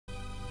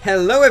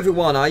Hello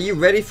everyone, are you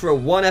ready for a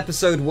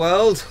one-episode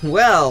world?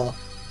 Well,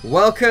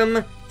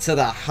 welcome to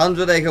the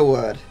 100-Acre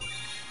Wood.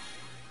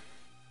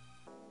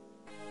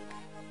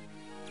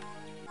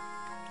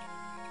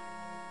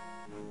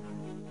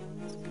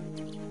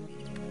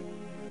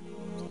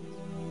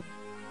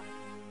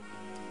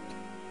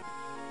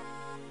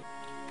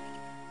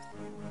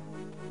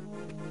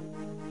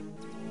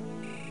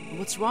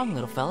 What's wrong,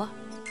 little fella?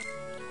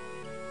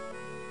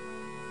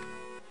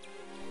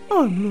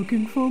 I'm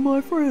looking for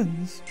my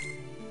friends.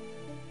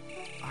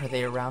 Are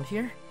they around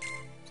here?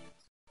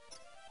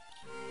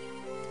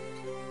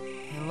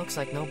 It looks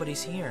like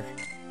nobody's here.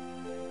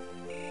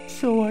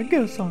 So I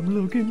guess I'm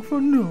looking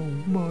for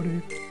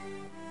nobody.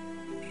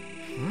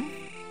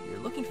 You're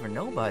looking for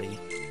nobody.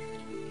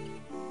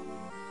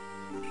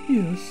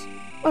 Yes,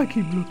 I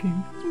keep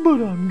looking,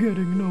 but I'm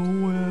getting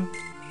nowhere.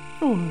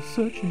 All the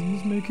searching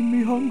is making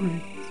me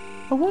hungry.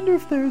 I wonder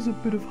if there's a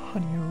bit of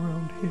honey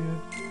around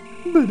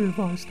here. But if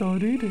I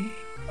start eating,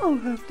 I'll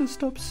have to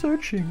stop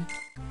searching.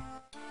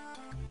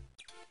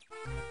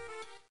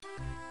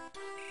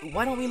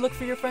 Why don't we look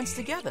for your friends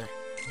together?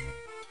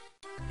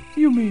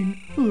 You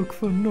mean look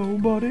for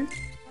nobody?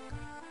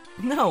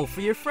 No,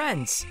 for your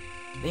friends.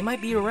 They might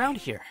be around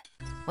here.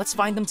 Let's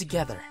find them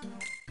together.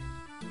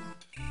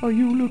 Are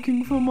you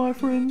looking for my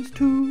friends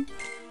too?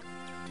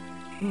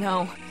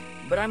 No,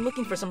 but I'm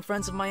looking for some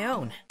friends of my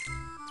own.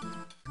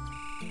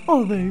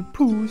 Are they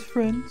Pooh's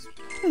friends?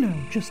 Now,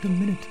 just a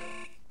minute.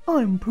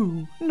 I'm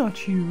Pooh,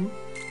 not you.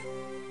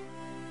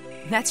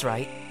 That's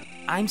right.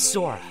 I'm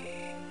Sora.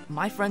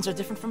 My friends are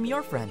different from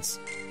your friends.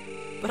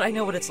 But I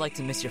know what it's like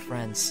to miss your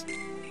friends.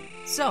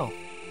 So,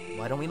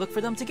 why don't we look for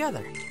them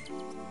together?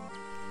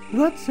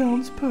 That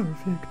sounds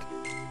perfect.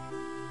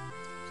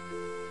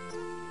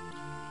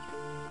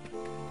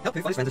 Help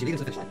Pooh find his friends as you lead him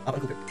to the finish line. Up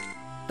and cool Pooh.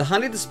 The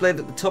honey displayed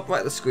at the top right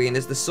of the screen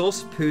is the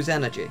source of Pooh's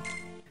energy.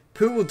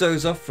 Pooh will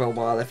doze off for a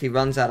while if he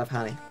runs out of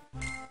honey.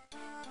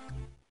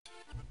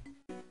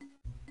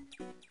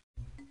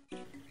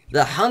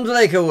 The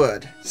 100-Acre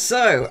Wood.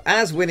 So,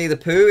 as Winnie the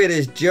Pooh, it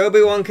is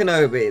Joby-Wan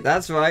Kenobi.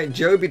 That's right,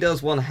 Joby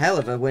does one hell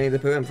of a Winnie the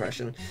Pooh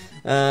impression.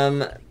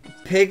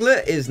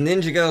 Piglet is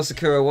Ninja Girl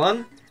Sakura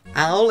 1.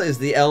 Owl is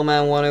the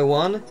L-Man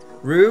 101.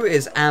 Roo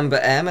is Amber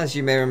M, as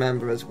you may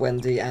remember as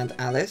Wendy and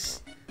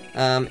Alice.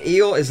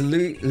 Eeyore is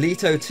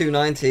Leto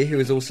 290, who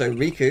is also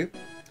Riku.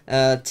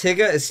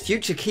 Tigger is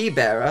Future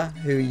Keybearer,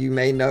 who you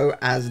may know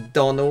as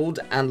Donald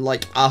and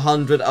like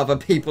 100 other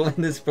people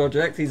in this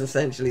project. He's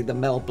essentially the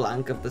Mel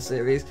Blanc of the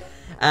series.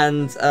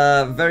 And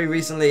very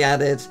recently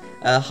added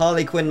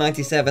Harley Quinn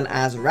 97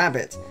 as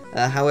Rabbit.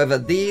 However,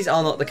 these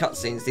are not the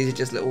cutscenes, these are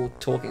just little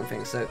talking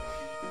things. So,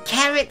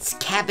 carrots,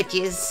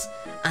 cabbages,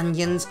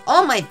 onions,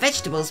 all my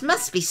vegetables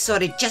must be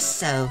sorted just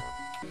so.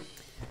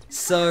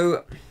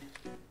 So,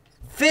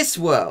 this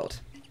world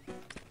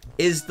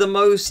is the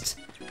most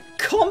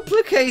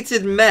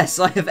complicated mess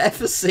I have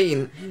ever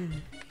seen.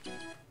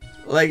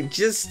 Like,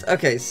 just...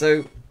 Okay,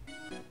 so...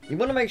 You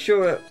want to make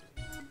sure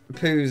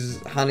Pooh's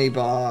honey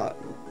bar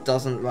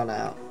doesn't run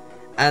out.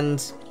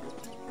 And...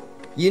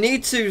 You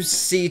need to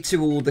see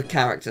to all the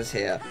characters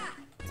here.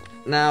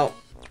 Now...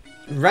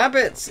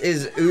 Rabbit's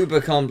is uber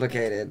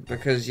complicated,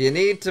 because you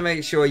need to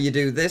make sure you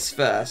do this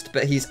first,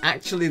 but he's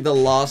actually the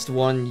last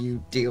one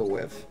you deal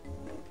with.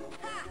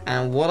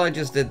 And what I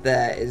just did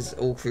there is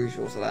all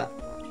crucial to that.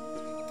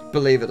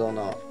 Believe it or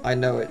not. I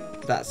know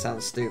that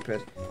sounds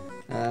stupid.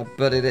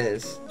 But it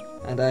is.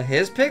 And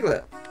here's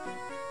Piglet.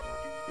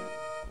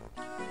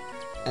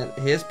 And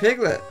here's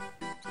Piglet.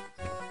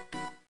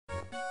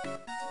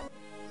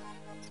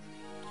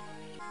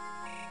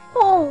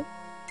 Oh!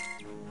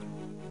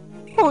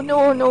 Oh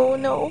no, no,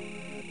 no.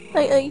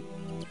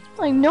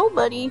 I'm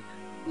nobody.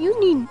 You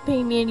needn't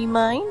pay me any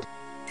mind.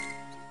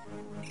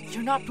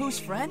 You're not Pooh's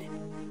friend?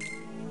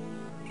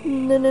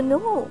 No, no,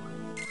 no.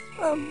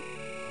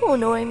 Oh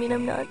no, I mean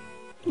I'm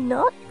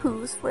not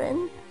Pooh's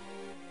friend.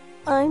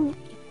 I'm...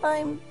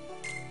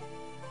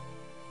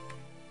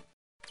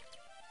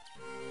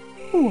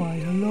 Why,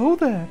 hello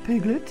there,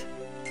 Piglet.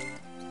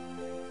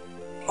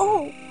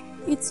 Oh,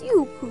 it's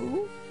you,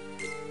 Pooh.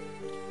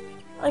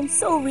 I'm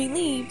so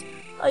relieved.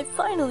 I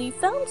finally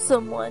found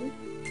someone.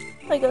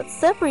 I got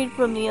separated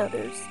from the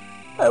others.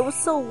 I was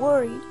so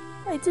worried.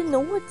 I didn't know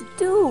what to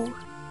do.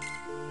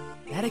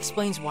 That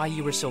explains why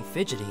you were so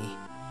fidgety.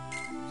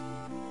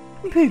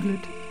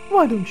 Piglet,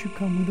 why don't you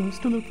come with us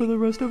to look for the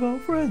rest of our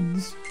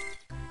friends?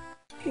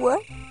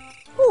 What?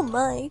 Oh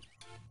my.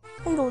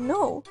 I don't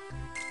know.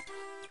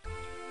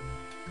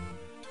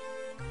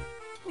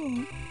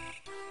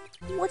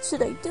 What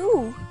should I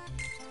do?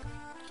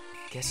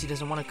 Guess he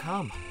doesn't want to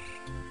come.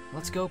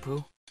 Let's go,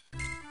 Pooh.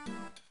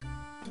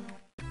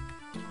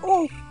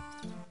 Oh,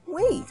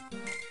 wait.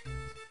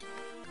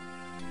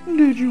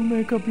 Did you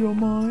make up your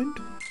mind?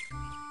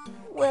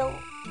 Well,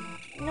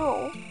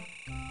 no.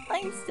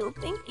 I'm still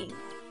thinking.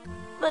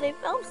 But I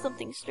found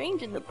something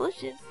strange in the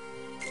bushes.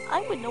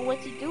 I would know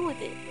what to do with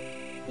it.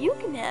 You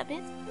can have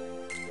it.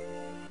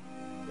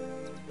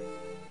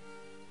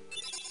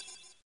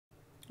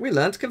 We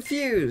learned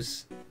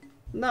Confuse.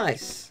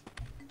 Nice.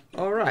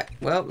 Alright,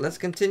 well, let's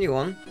continue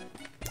on.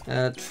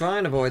 Try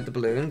and avoid the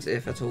balloons,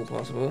 if at all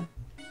possible.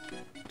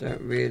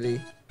 Don't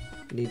really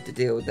need to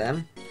deal with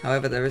them.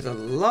 However, there is a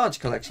large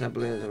collection of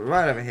balloons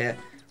right over here,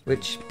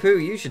 which, Pooh,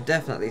 you should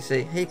definitely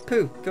see. Hey,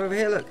 Pooh, go over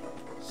here, look.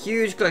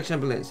 Huge collection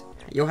of balloons.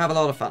 You'll have a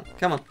lot of fun.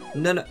 Come on.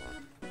 No, no.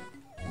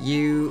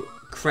 You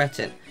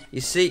cretin.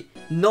 You see,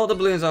 not the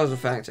balloons I was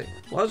referring to.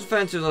 What I was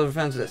referring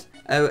to this.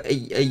 Oh, a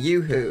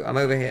yoo-hoo. I'm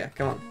over here.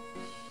 Come on.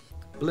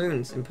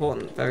 Balloons,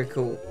 important, very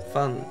cool,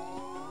 fun.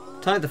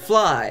 Time to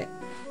fly.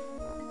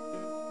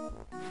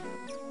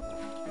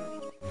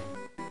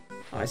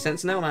 I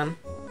sense no man.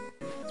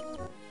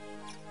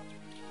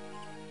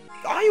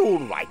 Are you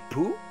alright,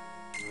 Pooh?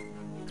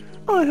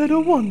 I had a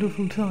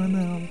wonderful time,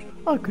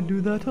 Al. I could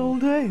do that all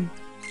day.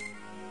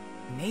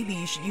 Maybe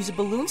you should use a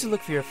balloon to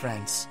look for your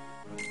friends.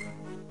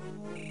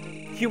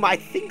 You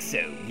might think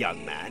so,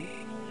 young man,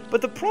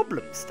 but the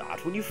problems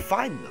start when you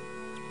find them.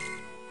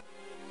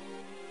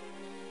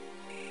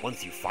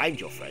 Once you find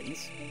your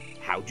friends,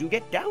 how do you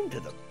get down to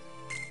them?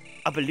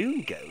 A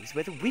balloon goes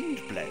where the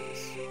wind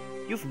blows.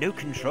 You've no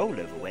control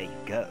over where you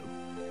go.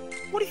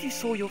 What if you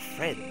saw your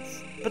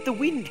friends, but the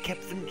wind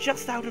kept them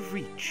just out of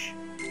reach?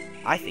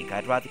 I think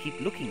I'd rather keep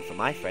looking for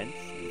my friends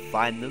than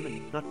find them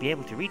and not be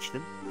able to reach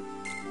them.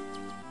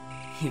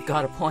 You've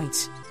got a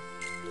point.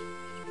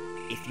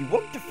 If you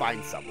want to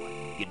find someone,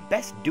 you'd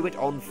best do it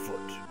on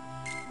foot.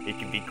 It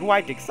can be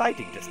quite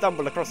exciting to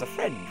stumble across a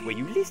friend where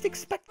you least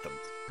expect them.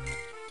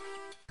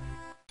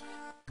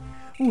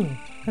 Well,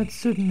 that's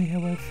certainly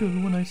how I feel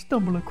when I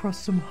stumble across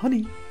some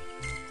honey.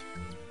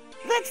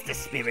 That's the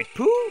spirit,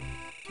 Pooh.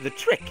 The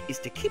trick is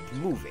to keep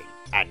moving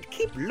and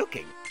keep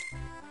looking.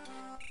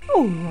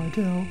 All right,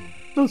 Al.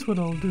 That's what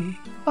I'll do.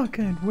 I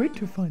can't wait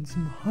to find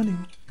some honey.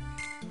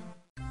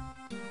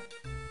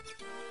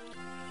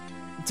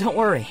 Don't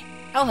worry,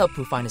 I'll help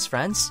Pooh find his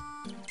friends.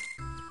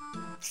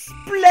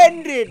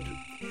 Splendid!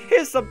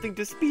 Here's something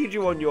to speed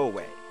you on your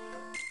way.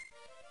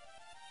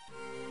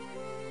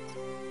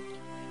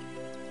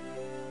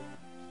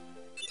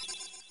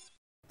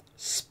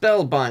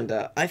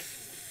 Spellbinder. I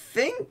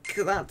think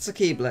that's a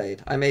Keyblade.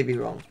 I may be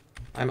wrong.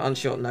 I'm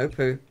unsure. No,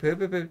 Pooh. Pooh,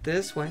 Pooh, Pooh.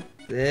 This way.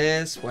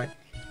 This way.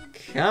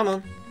 Come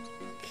on.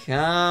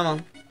 Come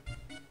on.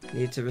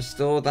 Need to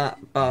restore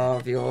that bar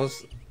of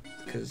yours.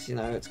 Because, you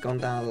know, it's gone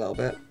down a little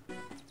bit.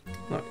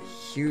 Not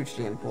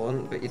hugely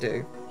important, but you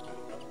do.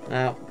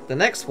 Now, the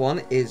next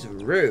one is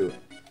Roo.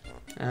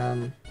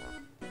 And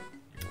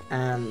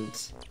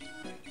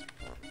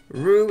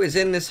Roo is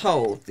in this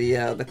hole.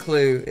 The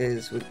clue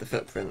is with the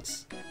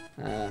footprints.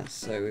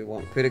 So we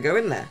want Pooh to go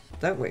in there,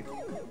 don't we?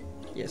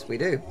 Yes, we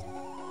do.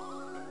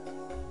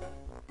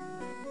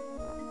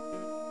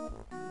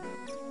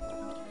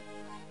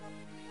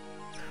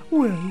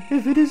 Well,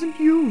 if it isn't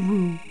you,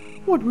 Roo,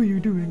 what were you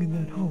doing in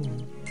that hole?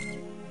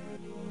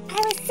 I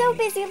was so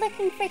busy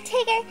looking for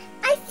Tigger,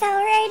 I fell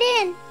right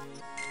in.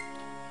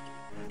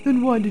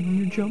 Then why didn't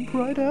you jump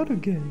right out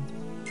again?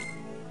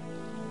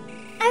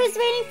 I was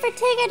waiting for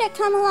Tigger to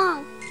come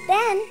along.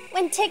 Then,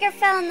 when Tigger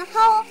fell in the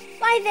hole,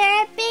 why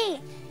there it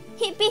be.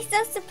 He'd be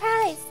so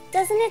surprised.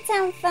 Doesn't it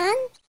sound fun?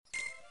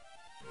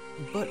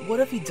 But what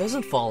if he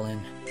doesn't fall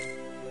in?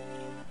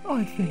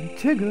 I think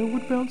Tigger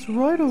would bounce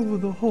right over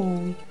the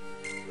hole.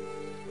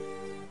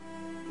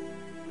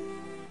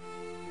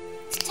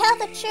 To tell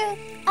the truth,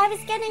 I was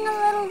getting a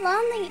little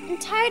lonely and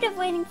tired of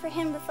waiting for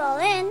him to fall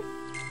in.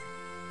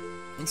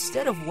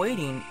 Instead of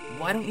waiting,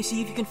 why don't you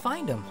see if you can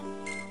find him?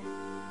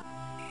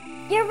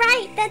 You're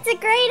right, that's a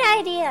great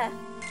idea.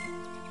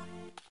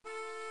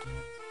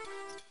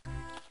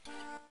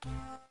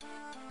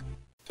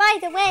 By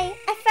the way,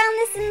 I found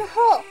this in the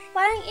hole.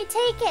 Why don't you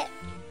take it?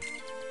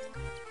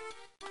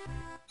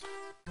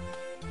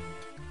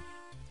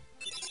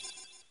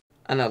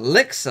 An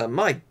elixir?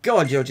 My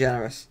god, you're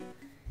generous.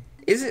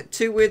 Is it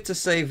too weird to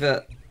say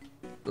that,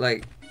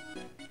 like,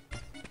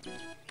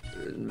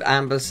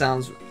 Amber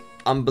sounds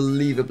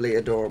unbelievably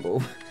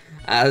adorable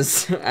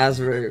as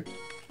Roo?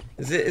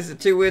 Is it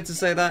too weird to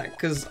say that?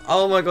 Because,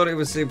 oh my god, it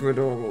was super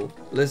adorable.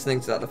 Listening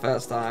to that the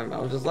first time, I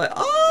was just like,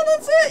 oh,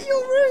 that's it, you're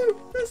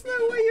Roo! There's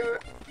no way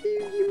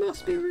you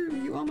must be Roo.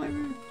 You are my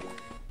Roo.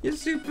 You're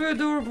super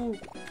adorable.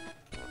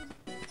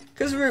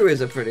 Because Roo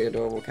is a pretty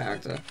adorable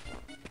character.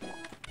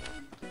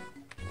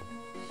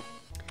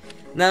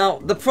 Now,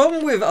 the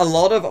problem with a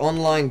lot of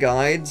online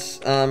guides,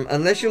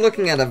 unless you're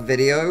looking at a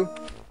video,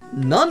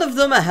 none of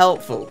them are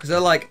helpful. Because they're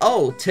like,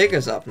 oh,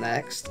 Tigger's up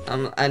next.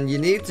 And you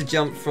need to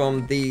jump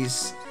from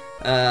these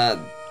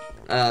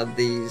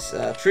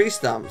tree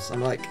stumps.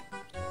 I'm like,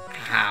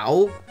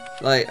 how?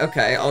 Like,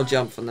 okay, I'll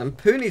jump from them.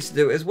 Pooh needs to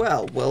do it as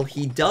well. Well,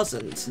 he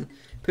doesn't.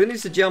 Pooh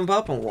needs to jump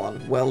up on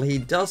one. Well, he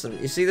doesn't.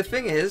 You see, the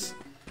thing is,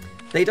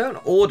 they don't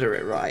order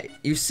it right.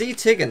 You see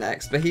Tigger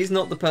next, but he's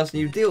not the person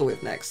you deal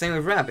with next. Same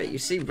with Rabbit. You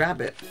see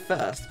Rabbit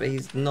first, but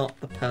he's not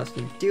the person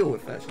you deal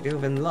with first. You deal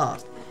with him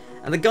last.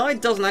 And the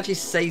guide doesn't actually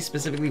say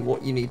specifically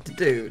what you need to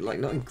do. Like,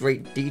 not in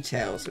great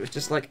detail. So it's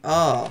just like,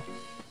 oh,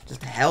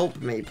 just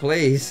help me,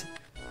 please.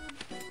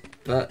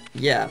 But,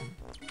 yeah.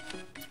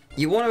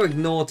 You want to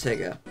ignore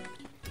Tigger.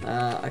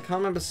 I can't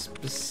remember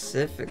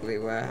specifically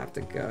where I have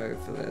to go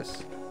for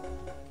this.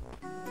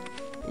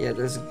 Yeah,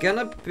 there's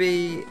gonna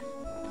be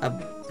a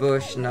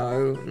bush.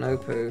 No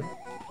poo.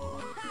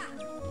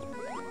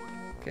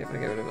 Okay, if I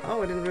get rid of it.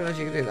 Oh, I didn't realize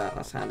you could do that.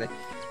 That's handy.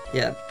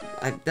 Yeah,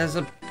 there's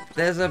a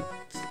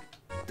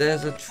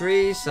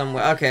tree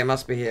somewhere. Okay, it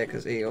must be here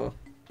because Eeyore.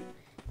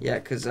 Yeah,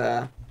 because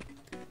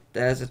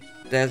there's a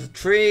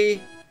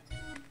tree.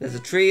 There's a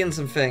tree and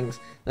some things.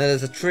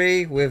 There's a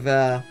tree with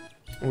a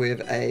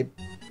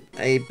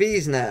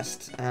bee's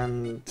nest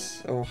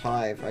or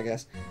hive, I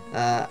guess.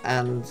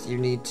 And you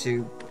need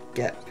to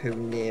get Pooh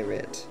near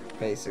it,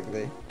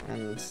 basically,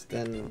 and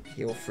then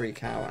he'll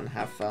freak out and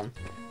have fun.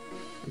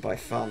 And by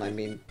fun, I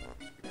mean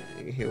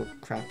he'll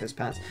crap his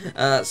pants.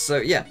 So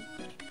yeah,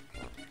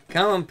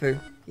 come on, Pooh.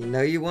 You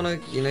know you wanna.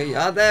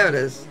 Ah, there it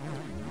is.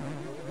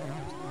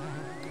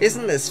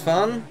 Isn't this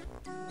fun?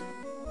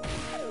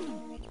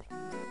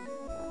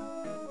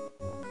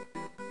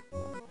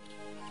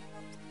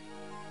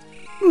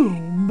 Oh,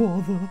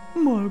 bother,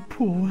 my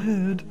poor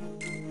head.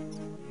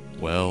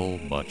 Well,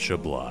 much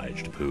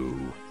obliged,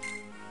 Pooh.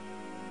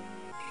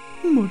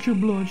 Much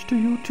obliged to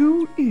you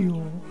too,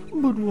 Eeyore.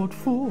 But what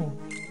for?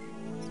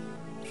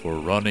 For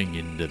running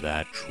into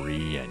that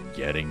tree and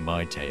getting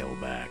my tail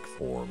back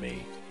for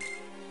me.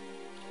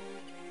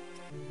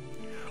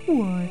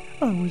 Why,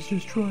 I was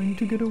just trying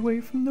to get away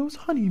from those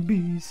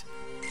honeybees.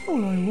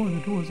 All I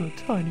wanted was a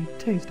tiny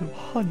taste of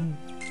honey.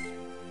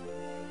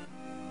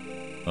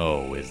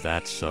 Oh, is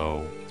that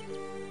so?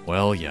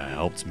 Well, you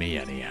helped me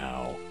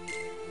anyhow.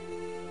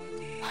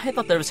 I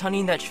thought there was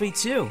honey in that tree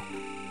too.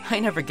 I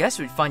never guessed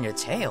we'd find your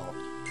tail.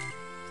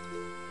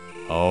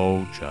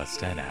 Oh,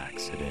 just an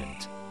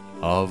accident.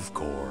 Of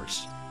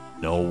course.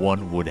 No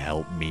one would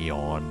help me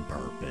on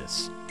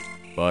purpose.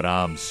 But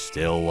I'm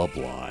still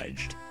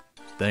obliged.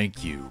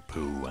 Thank you,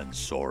 Pooh and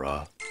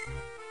Sora.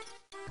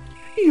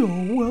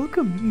 You're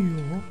welcome,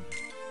 Eeyore.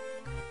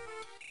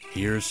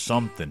 Here's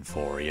something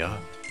for ya.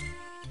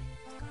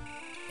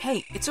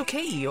 Hey, it's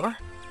okay, Eeyore.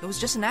 It was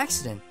just an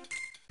accident.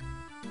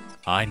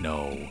 I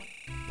know,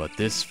 but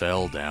this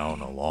fell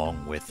down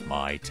along with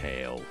my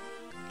tail.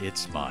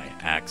 It's my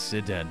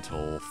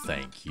accidental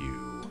thank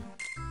you.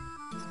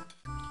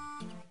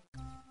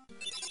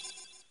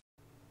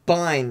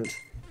 Bind.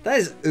 That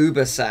is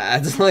uber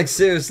sad. Like,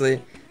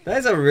 seriously. That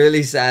is a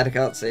really sad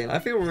cutscene. I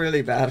feel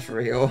really bad for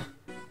Eeyore.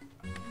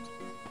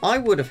 I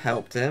would have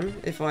helped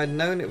him. If I'd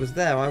known it was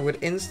there, I would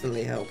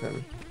instantly help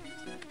him.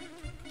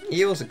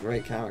 Eeyore's a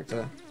great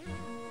character.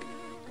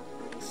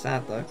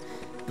 Sad, though.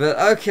 But,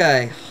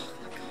 okay. Oh,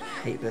 God, I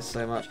hate this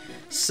so much.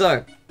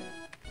 So.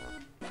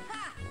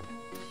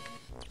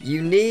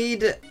 You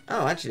need...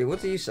 Oh, actually,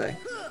 what do you say?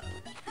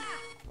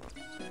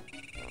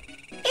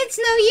 It's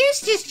no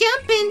use just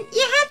jumping.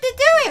 You have to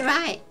do it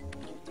right.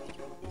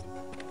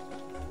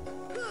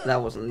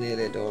 That wasn't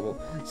nearly adorable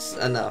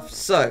enough.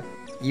 So,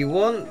 you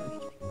want...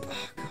 Oh,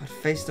 God,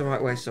 face the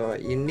right way,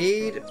 sorry. You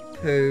need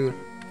Pooh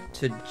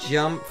to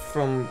jump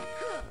from...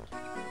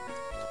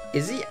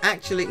 Is he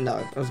actually... No,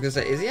 I was going to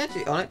say, is he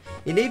actually on it?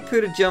 You need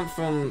Pooh to jump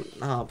from...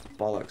 Oh,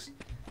 bollocks.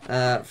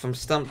 From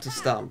stump to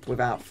stump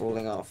without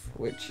falling off,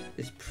 which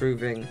is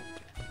proving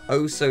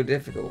oh so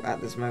difficult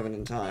at this moment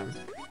in time.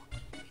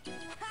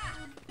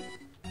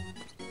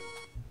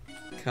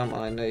 Come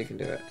on, I know you can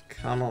do it.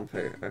 Come on,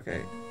 Pooh.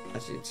 Okay.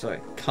 Actually, sorry.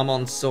 Come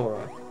on,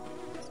 Sora.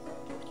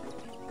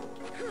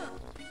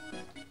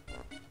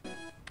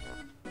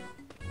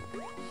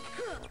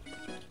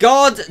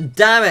 God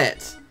damn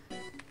it!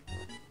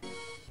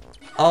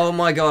 Oh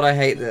my god, I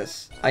hate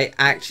this. I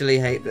actually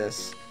hate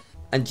this.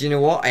 And do you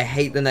know what? I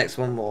hate the next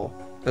one more.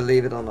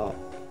 Believe it or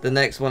not. The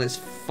next one is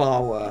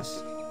far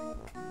worse.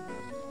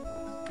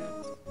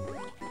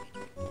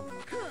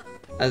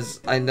 As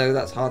I know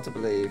that's hard to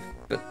believe,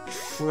 but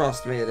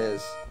trust me it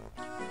is.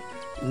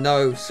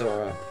 No,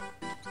 Sora.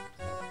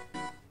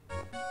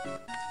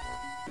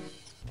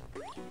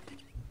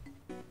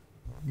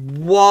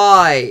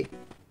 Why?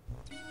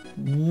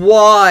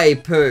 Why,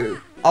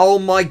 Pooh? Oh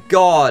my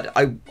god.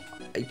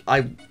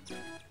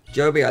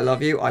 Joby, I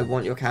love you. I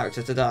want your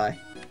character to die.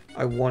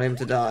 I want him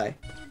to die.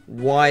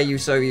 Why are you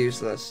so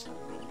useless?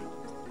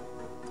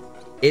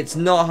 It's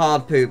not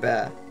hard, Pooh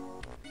Bear.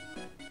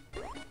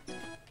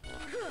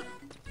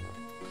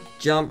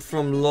 Jump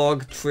from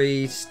log,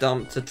 tree,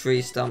 stump to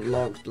tree, stump,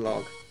 log,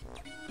 log.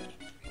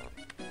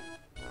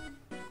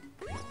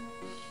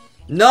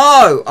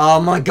 No! Oh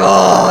my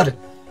god!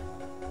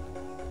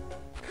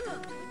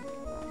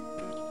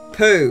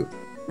 Pooh.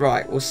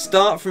 Right, we'll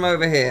start from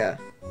over here.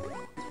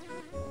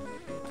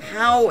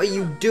 How are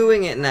you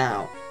doing it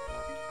now?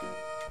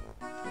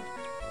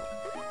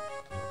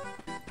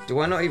 Do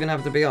I not even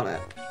have to be on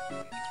it?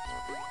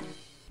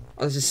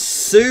 Oh, this is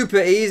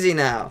super easy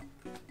now.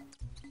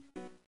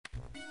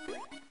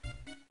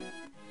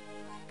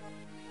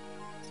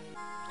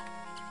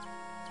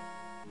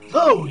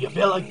 So, you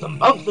feel like some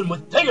bouncing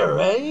with Tigger,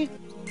 eh?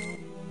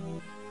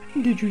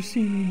 Did you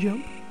see me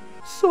jump?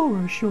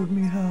 Sora showed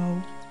me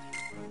how.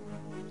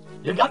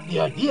 You got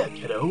the idea,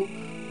 kiddo,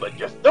 but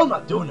you're still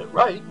not doing it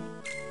right.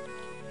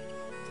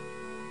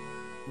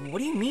 What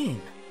do you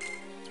mean?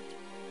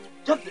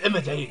 Just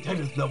imitating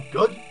Tigger's no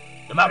good.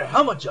 No matter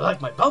how much you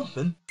like my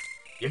bouncing,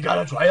 you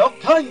gotta try all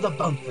kinds of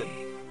bouncing.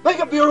 Make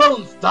up your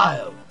own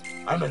style.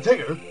 I'm a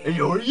Tigger, and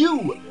you're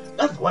you.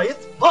 That's why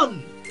it's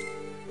fun.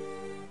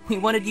 We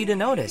wanted you to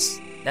notice.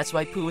 That's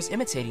why Pooh was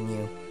imitating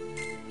you.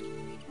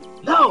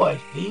 Now I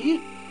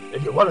see.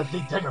 If you want to see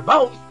Tigger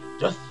bounce,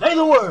 just say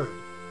the word.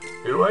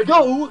 Here I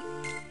go.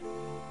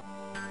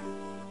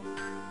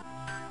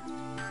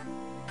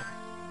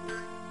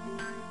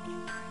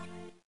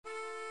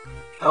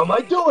 How am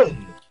I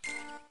doing?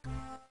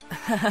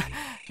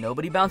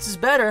 Nobody bounces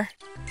better.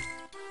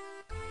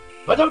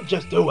 But don't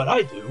just do what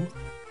I do.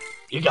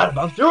 You gotta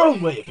bounce your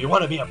own way if you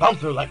want to be a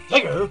bouncer like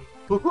Tigger.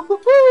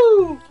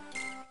 Woo-hoo-hoo-hoo!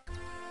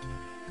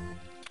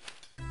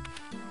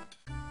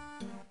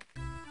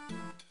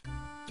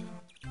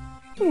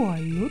 Why,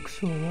 look,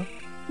 Sora.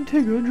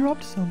 Tigger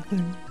dropped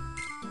something.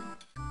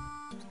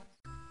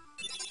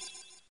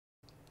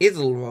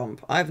 Izzle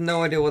I have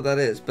no idea what that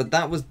is, but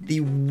that was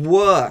the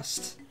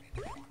worst.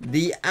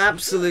 The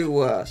absolute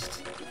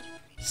worst.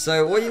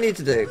 So what you need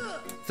to do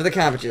for the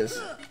cabbages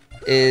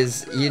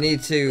is you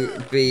need to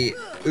be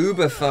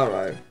uber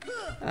thorough.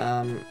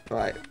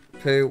 Right,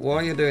 Pooh,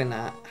 while you're doing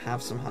that,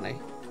 have some honey.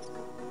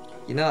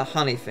 You know that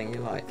honey thing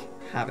you like?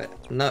 Have it.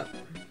 No,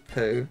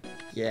 Pooh.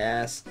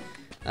 Yes.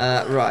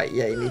 Right,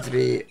 yeah, you need to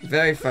be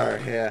very thorough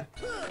here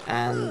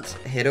and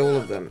hit all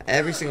of them.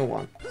 Every single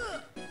one.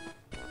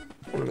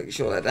 Want to make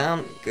sure they're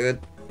down. Good.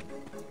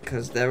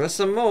 Because there are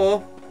some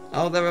more.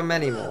 Oh, there are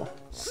many more.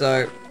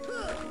 So,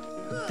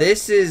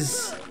 this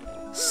is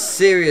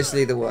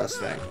seriously the worst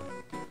thing.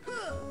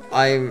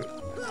 I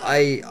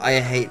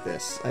hate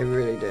this. I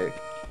really do.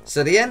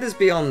 So the end is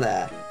beyond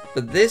there.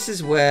 But this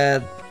is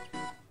where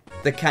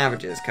the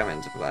cabbages come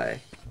into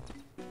play.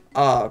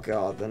 Oh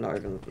god, they're not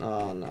even...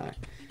 Oh no.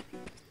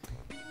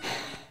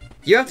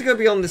 You have to go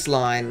beyond this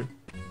line,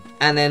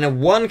 and then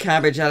one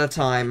cabbage at a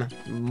time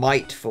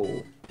might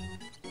fall.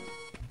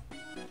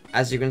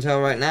 As you can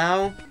tell right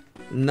now,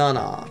 none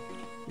are.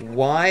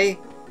 Why?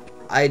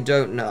 I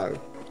don't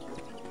know.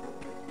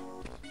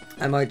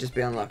 I might just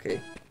be unlucky.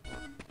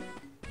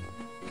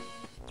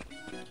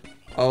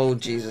 Oh,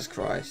 Jesus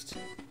Christ.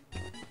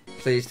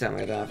 Please tell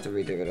me I don't have to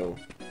redo it all.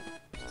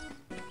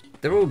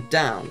 They're all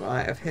down,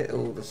 right? I've hit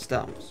all the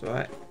stumps,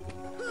 right?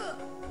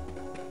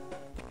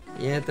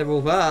 Yeah, they're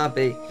all... Ah,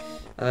 bee.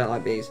 I don't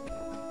like bees.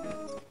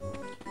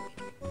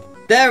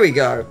 There we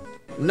go.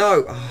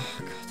 No. Oh,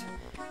 God.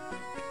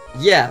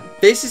 Yeah,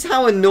 this is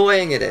how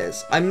annoying it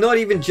is. I'm not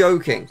even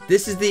joking.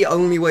 This is the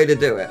only way to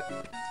do it.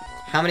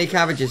 How many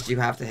cabbages do you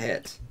have to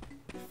hit?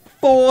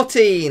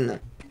 14!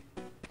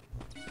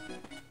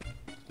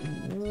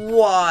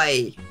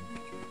 Why?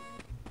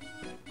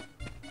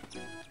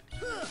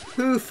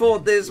 Who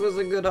thought this was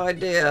a good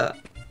idea?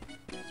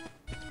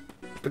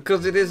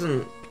 Because it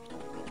isn't.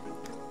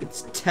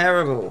 It's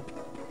terrible.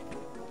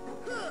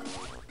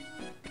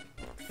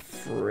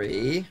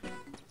 3.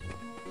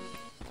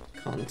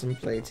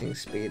 Contemplating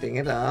speeding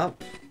it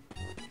up.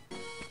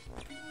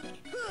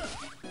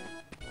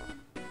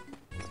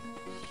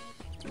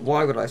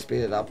 Why would I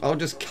speed it up? I'll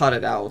just cut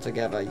it out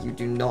altogether. You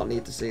do not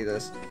need to see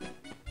this.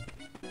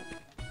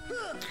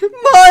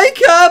 My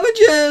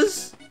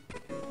cabbages!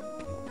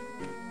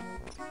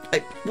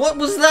 Hey, what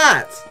was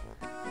that?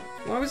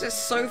 Why was it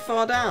so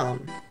far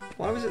down?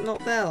 Why was it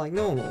not there like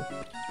normal?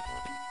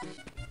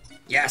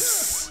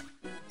 Yes!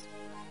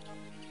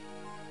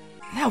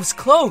 That was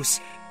close.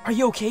 Are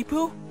you okay,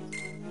 Pooh?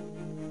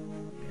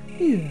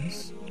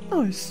 Yes,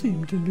 I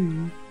seem to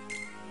be.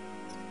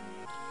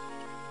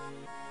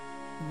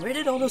 Where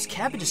did all those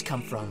cabbages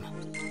come from?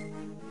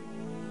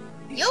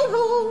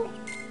 Yoo-hoo!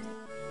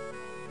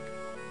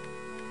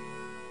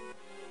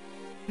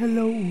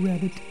 Hello,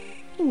 Rabbit.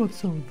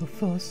 What's all the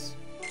fuss?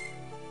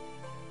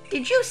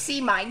 Did you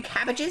see my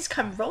cabbages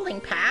come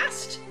rolling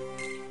past?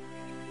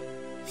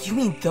 You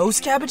mean those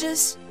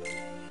cabbages?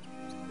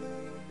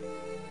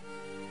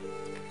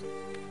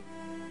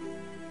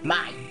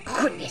 My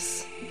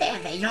goodness, there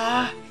they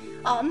are,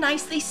 all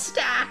nicely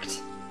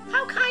stacked.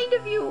 How kind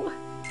of you.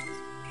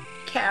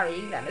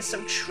 Carrying them is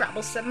so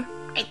troublesome.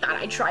 I thought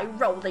I'd try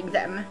rolling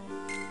them,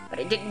 but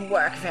it didn't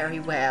work very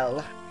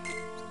well.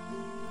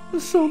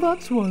 So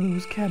that's why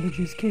those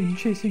cabbages came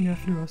chasing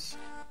after us.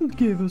 It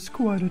gave us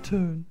quite a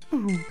turn.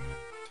 Ooh.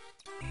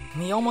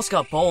 We almost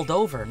got bowled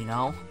over, you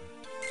know?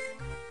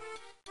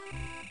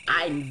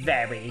 I'm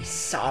very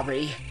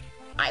sorry.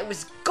 I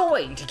was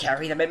going to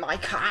carry them in my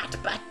cart,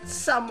 but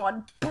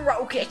someone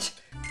broke it.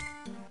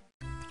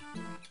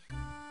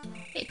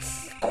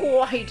 It's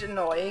quite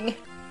annoying.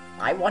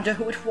 I wonder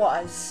who it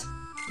was.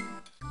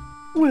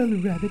 Well,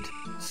 Rabbit,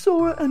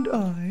 Sora and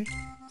I...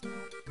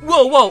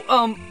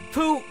 Whoa,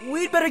 Pooh,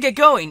 we'd better get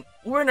going.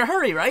 We're in a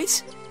hurry,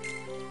 right?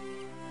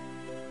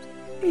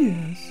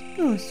 Yes,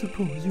 I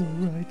suppose you're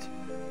right.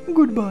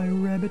 Goodbye,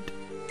 Rabbit.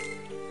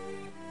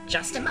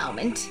 Just a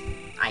moment.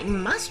 I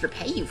must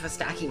repay you for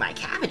stacking my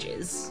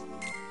cabbages.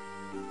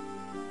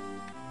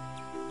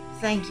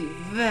 Thank you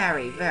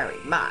very, very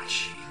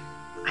much.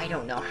 I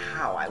don't know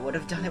how I would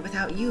have done it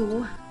without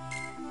you.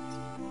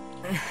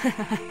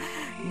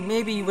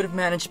 Maybe you would have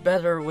managed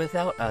better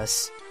without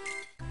us.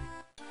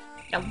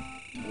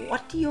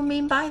 What do you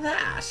mean by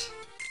that?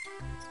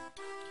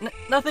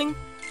 Nothing.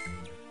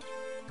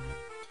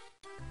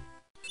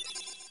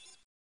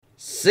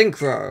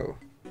 Synchro.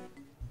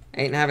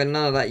 Ain't having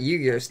none of that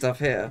Yu-Gi-Oh stuff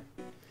here.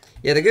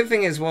 Yeah, the good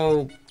thing is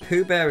while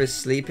Pooh Bear is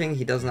sleeping,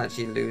 he doesn't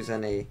actually lose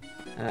any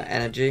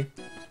energy.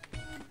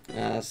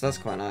 So that's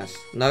quite nice.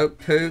 No,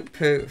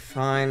 Pooh,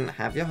 fine,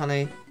 have your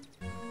honey.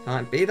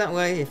 Fine, be that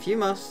way if you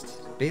must.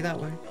 Be that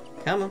way.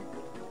 Come on.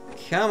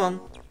 Come on.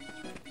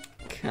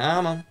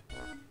 Come on.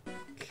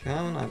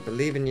 Come on, I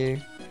believe in you.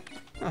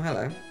 Oh,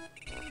 hello.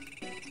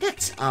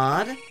 That's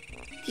odd.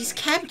 These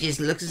cabbages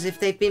look as if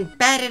they've been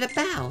battered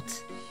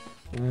about.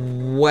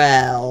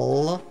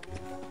 Well...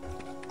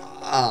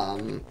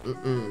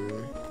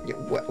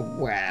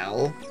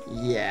 well,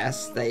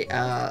 yes, they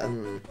are,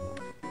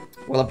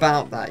 well,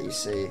 about that, you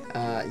see.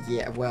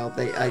 Yeah, well,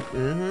 they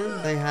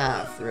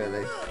have,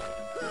 really.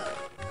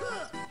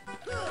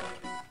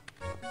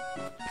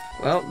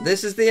 Well,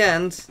 this is the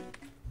end.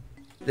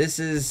 This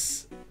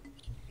is,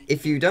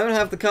 if you don't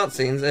have the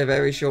cutscenes, a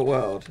very short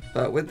world.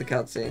 But with the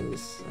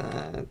cutscenes,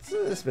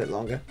 it's a bit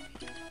longer.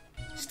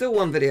 Still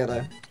one video,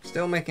 though.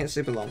 Still making it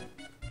super long.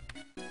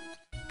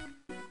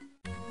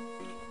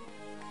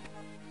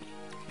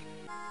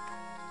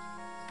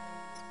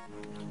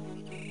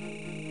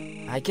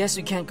 I guess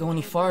we can't go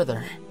any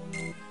farther.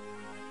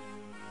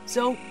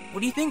 So,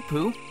 what do you think,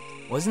 Pooh?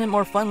 Wasn't it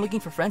more fun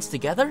looking for friends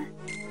together?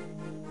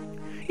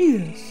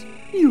 Yes,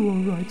 you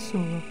are right,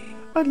 Sora.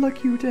 I'd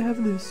like you to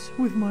have this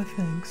with my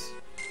thanks.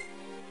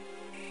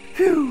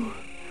 Phew!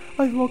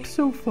 I've walked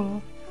so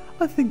far.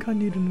 I think I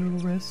need a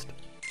little rest.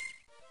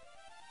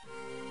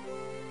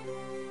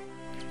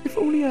 If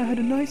only I had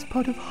a nice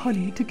pot of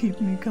honey to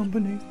keep me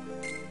company.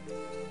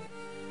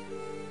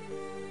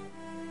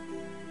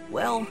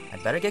 Well,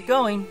 I'd better get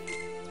going.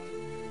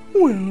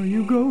 Where are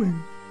you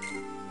going?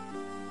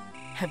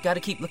 I've got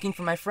to keep looking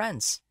for my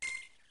friends.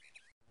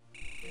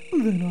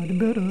 Then I'd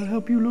better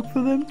help you look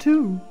for them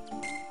too.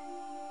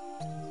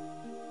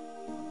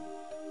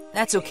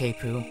 That's okay,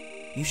 Pooh.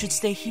 You should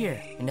stay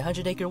here, in the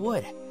 100-acre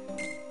wood.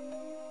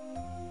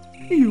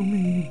 You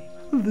mean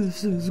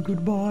this is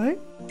goodbye?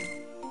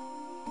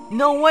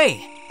 No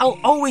way! I'll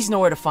always know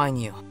where to find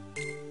you.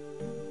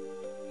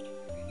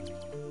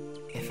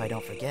 If I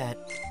don't forget.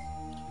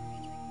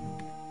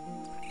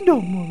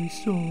 Don't worry,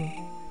 Sora.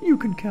 You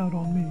can count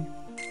on me.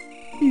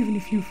 Even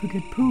if you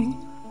forget Pooh,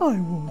 I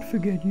won't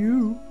forget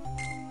you.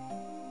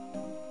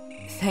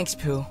 Thanks,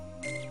 Pooh.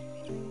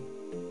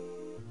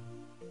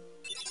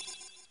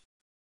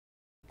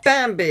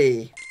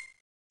 Bambi!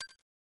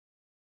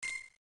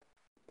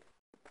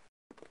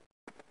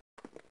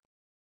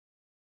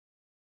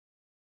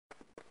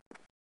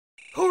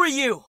 Who are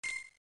you?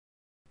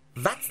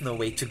 That's no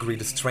way to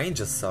greet a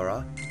stranger,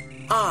 Sora.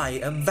 I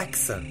am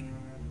Vexen.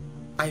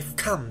 I've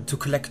come to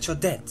collect your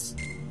debts.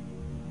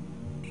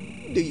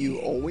 Do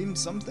you owe him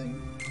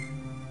something?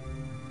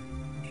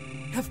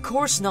 Of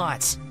course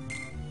not.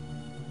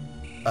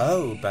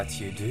 Oh, but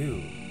you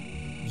do.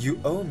 You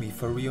owe me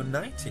for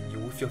reuniting you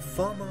with your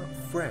former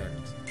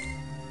friend.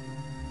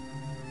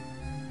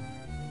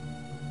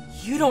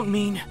 You don't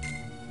mean...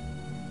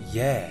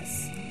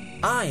 Yes,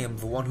 I am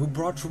the one who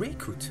brought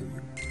Riku to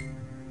you.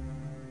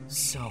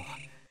 So,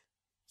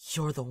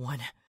 you're the one...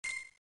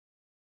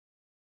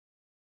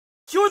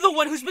 You're the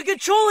one who's been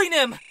controlling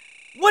him!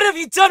 What have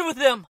you done with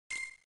him?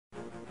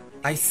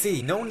 I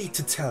see, no need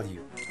to tell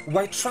you.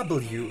 Why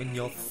trouble you in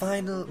your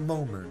final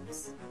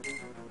moments?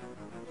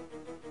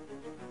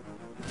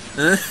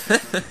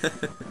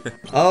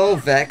 Oh,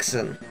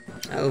 Vexen.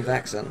 Oh,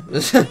 Vexen.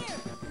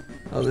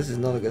 Oh, this is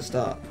not a good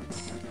start.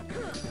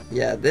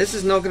 Yeah, this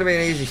is not going to be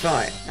an easy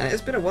fight. And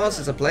it's been a while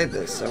since I played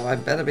this, so I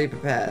better be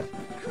prepared.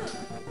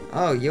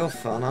 Oh, you're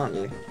fun, aren't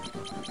you?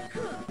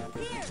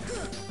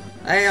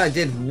 Hey, I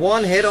did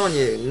one hit on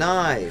you.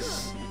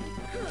 Nice.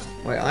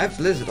 Wait, I have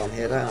Blizzard on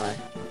here, don't I?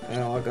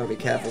 Oh, I've got to be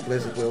careful.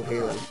 Blizzard will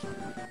heal him.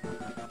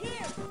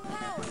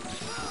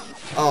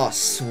 Oh,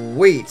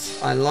 sweet.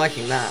 I'm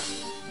liking that.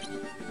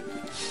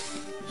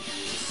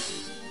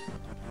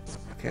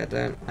 Okay, I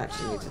don't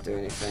actually need to do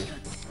anything.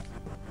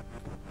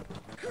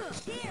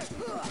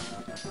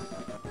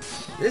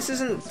 This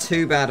isn't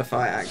too bad a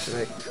fight,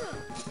 actually.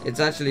 It's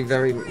actually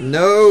very...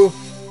 No!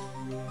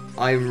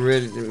 I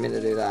really didn't mean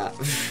to do that.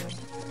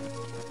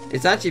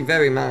 It's actually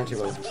very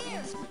manageable.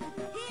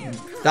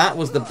 That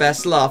was the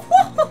best laugh.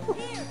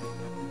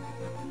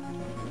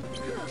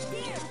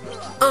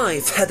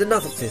 I've had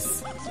enough of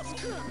this.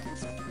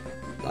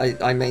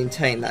 I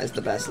maintain that is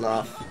the best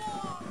laugh.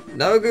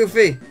 No,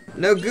 Goofy!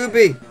 No,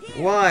 Goopy!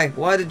 Why?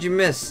 Why did you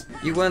miss?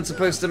 You weren't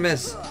supposed to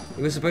miss.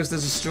 You were supposed to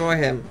destroy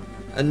him.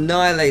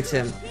 Annihilate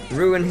him.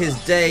 Ruin his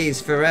days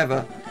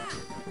forever.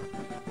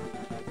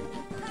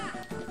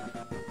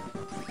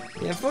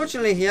 Yeah,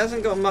 unfortunately, he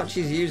hasn't got much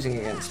he's using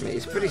against me.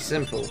 He's pretty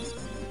simple.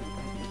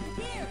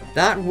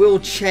 That will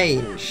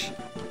change.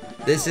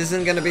 This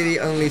isn't going to be the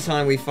only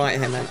time we fight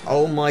him, and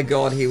oh my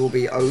god, he will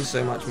be oh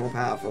so much more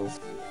powerful.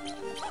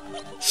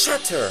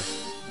 Shatter!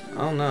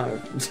 Oh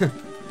no.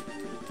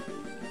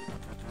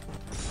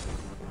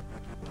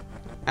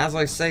 As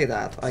I say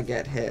that, I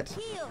get hit.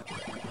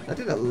 That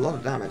did a lot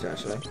of damage,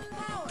 actually.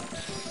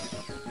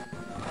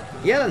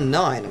 He had a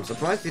 9. I'm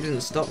surprised he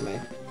didn't stop me.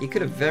 He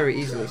could have very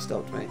easily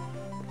stopped me.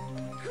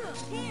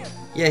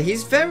 Yeah,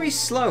 he's very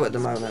slow at the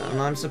moment,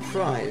 and I'm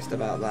surprised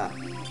about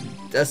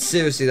that.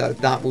 Seriously, though,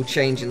 that will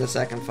change in the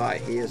second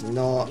fight. He is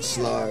not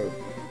slow.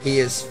 He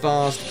is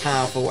fast,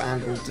 powerful,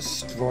 and will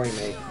destroy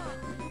me.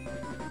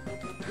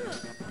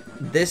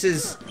 This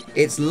is...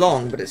 It's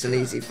long, but it's an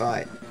easy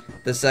fight.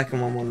 The second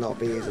one will not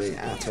be easy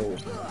at all.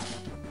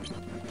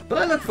 But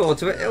I look forward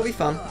to it. It'll be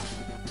fun.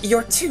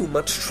 You're too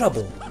much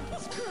trouble.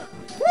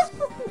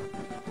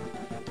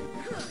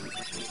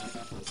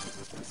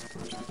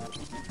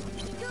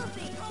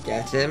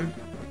 Get him.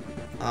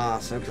 Ah,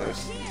 so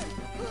close.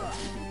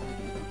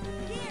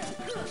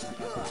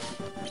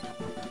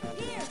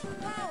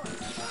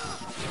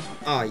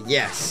 Oh,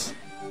 yes.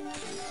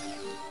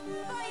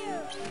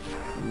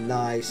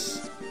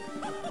 Nice.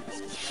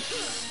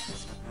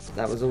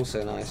 That was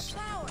also nice.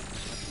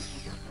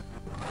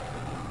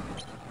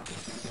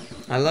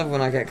 I love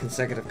when I get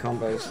consecutive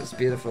combos. It's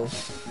beautiful.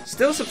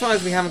 Still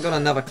surprised we haven't got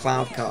another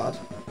cloud card.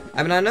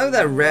 I mean, I know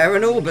they're rare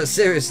and all, but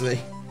seriously.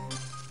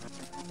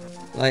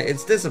 Like,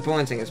 it's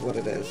disappointing is what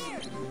it is.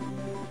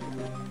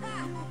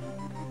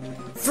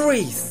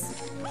 Freeze!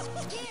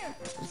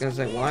 I was gonna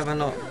say, why am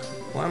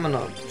I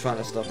not trying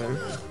to stop him?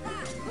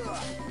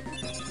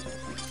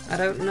 I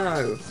don't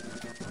know.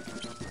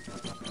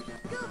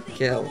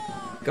 Kill.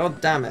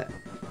 God damn it.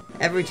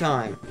 Every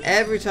time.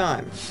 Every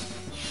time.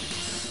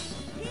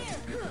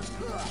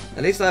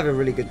 At least I have a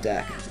really good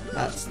deck.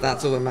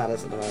 That's all that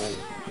matters at the moment.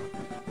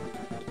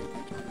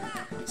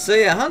 So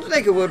yeah, 100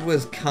 Acre Wood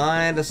was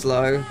kinda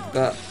slow,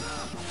 but...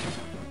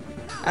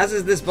 As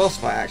is this boss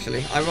fight,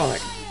 actually.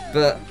 Ironic.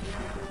 But...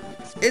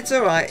 It's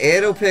alright,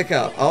 it'll pick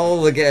up.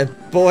 Oh,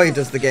 boy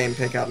does the game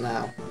pick up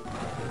now.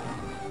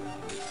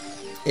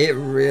 It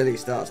really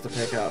starts to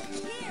pick up.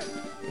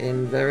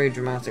 In very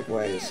dramatic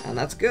ways, and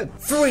that's good.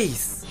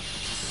 Freeze!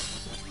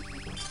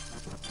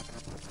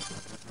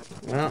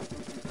 Well...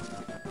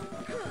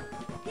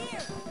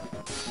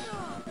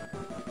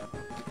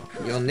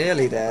 You're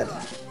nearly dead.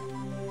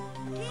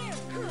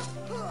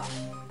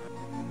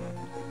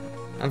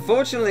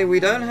 Unfortunately, we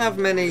don't have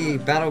many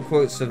battle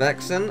quotes for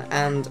Vexen,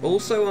 and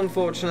also,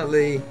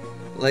 unfortunately,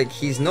 like,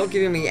 he's not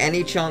giving me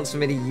any chance for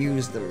me to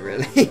use them,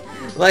 really.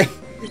 Like,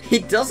 he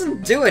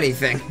doesn't do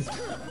anything.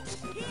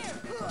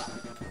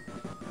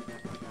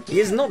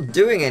 He is not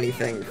doing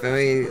anything for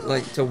me,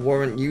 like, to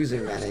warrant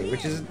using many,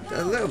 which is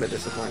a little bit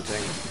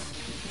disappointing.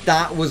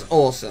 That was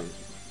awesome.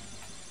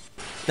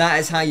 That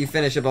is how you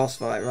finish a boss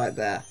fight, right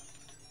there.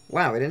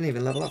 Wow, we didn't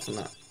even level up from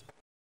that.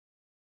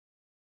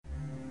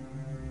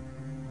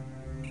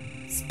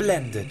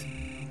 Splendid.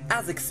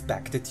 As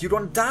expected, you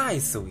don't die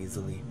so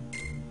easily.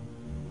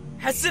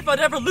 As if I'd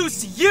ever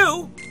lose to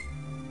you!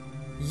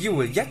 You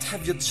will yet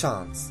have your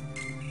chance.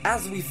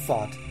 As we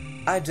fought,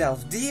 I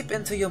delved deep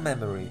into your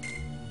memory.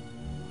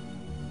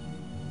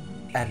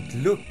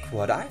 And look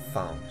what I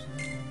found.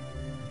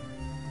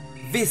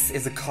 This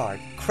is a card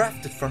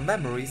crafted from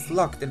memories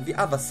locked in the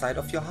other side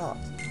of your heart.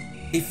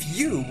 If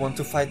you want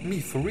to fight me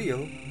for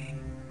real,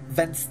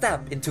 then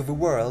step into the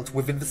world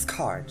within this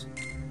card.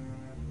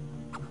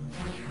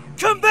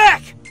 Come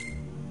back!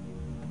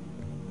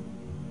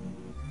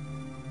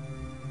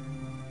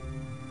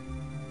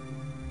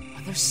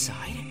 Other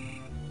side?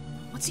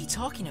 What's he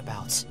talking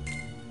about?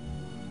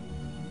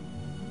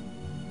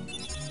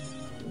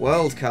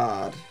 World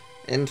card.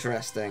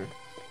 Interesting.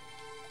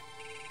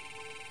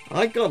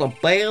 I got a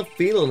bad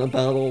feeling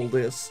about all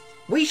this.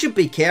 We should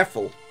be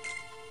careful.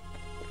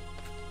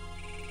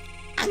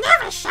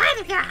 Another side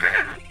of your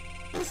heart?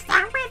 Is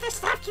that where the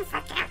stuff you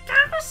forget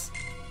goes?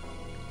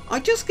 I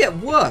just get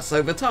worse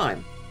over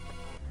time.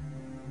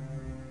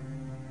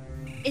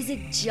 Is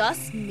it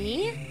just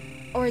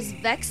me? Or has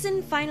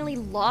Vexen finally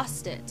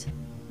lost it?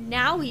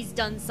 Now he's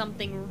done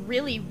something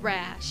really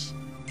rash.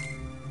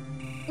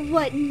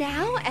 What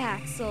now,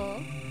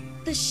 Axel?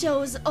 The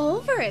show's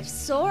over if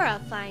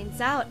Sora finds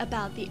out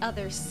about the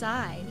other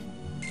side.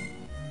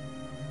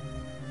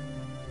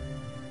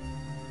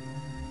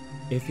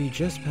 If he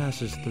just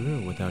passes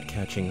through without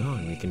catching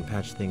on, we can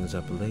patch things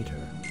up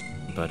later.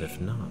 But if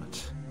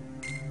not...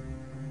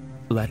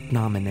 Let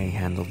Naminé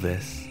handle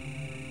this.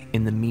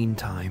 In the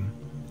meantime,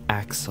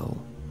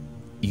 Axel,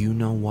 you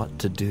know what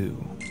to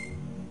do.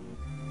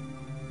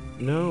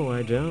 No,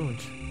 I don't.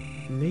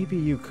 Maybe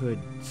you could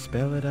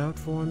spell it out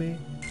for me?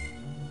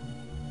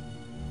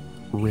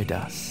 Rid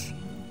us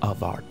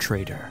of our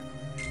traitor.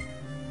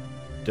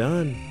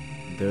 Done.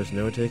 There's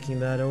no taking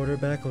that order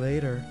back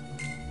later.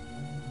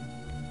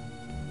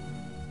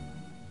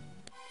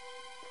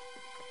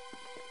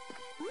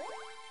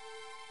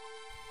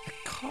 A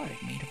card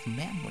made of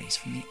memories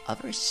from the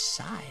other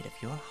side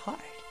of your heart.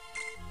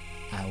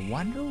 I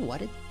wonder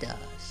what it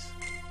does.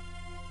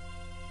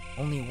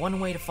 Only one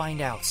way to find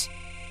out.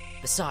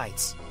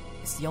 Besides,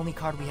 it's the only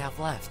card we have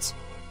left.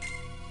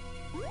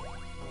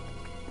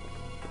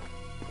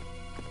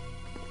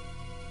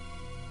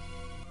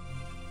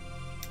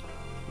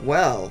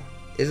 Well,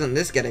 isn't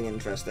this getting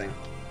interesting?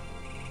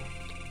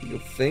 You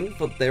think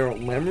that there are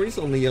memories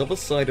on the other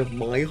side of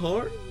my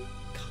heart?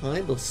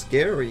 Kinda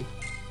scary.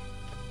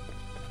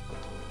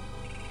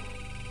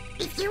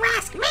 If you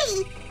ask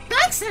me,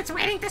 Vexen's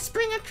waiting to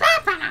spring a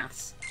trap on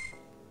us.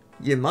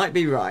 You might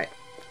be right.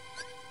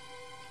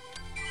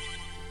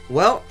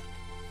 Well,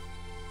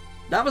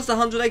 that was the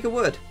 100 Acre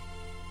Wood.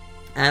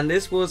 And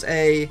this was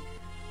a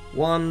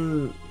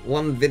one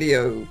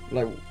video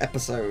like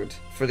episode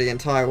for the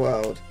entire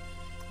world.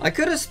 I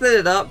could have split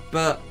it up,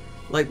 but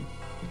like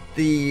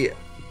the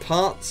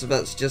parts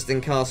that's just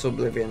in Castle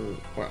Oblivion,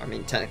 well, I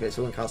mean technically it's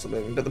all in Castle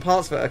Oblivion, but the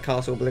parts that are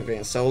Castle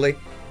Oblivion solely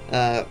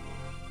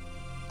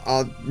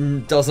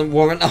doesn't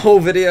warrant a whole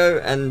video,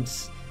 and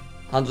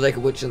 100 Acre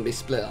Wood shouldn't be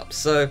split up.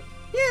 So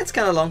yeah, it's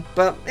kind of long,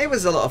 but it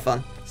was a lot of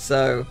fun.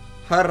 So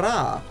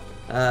hurrah!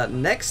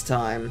 Next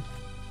time,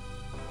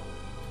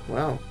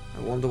 well,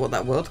 I wonder what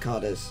that world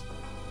card is.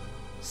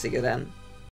 See you then.